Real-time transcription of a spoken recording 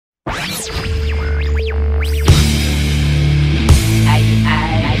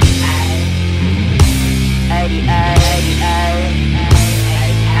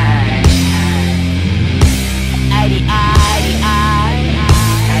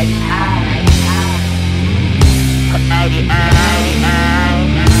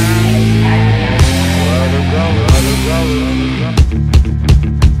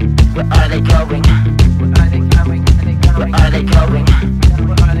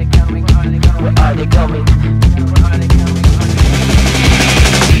they coming.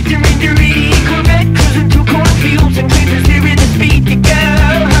 They're in their 88 Corvette, cruising through cornfields and cases, hearing the speed to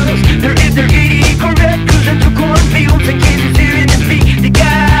girls. They're in their 88 Corvette, cruising through cornfields and cases, hearing the speed to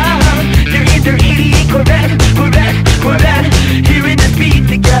girls. They're in their 88 Corvette, Corvette, Corvette, hearing the speed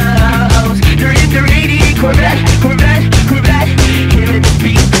to girls. They're in their 88 Corvette, Corvette, Corvette, hearing the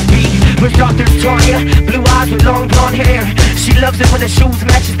speed, the speed. Bush doctors Tonya, blue eyes with long blonde hair. She loves it when the shoes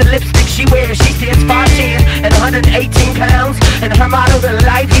matches the lipstick.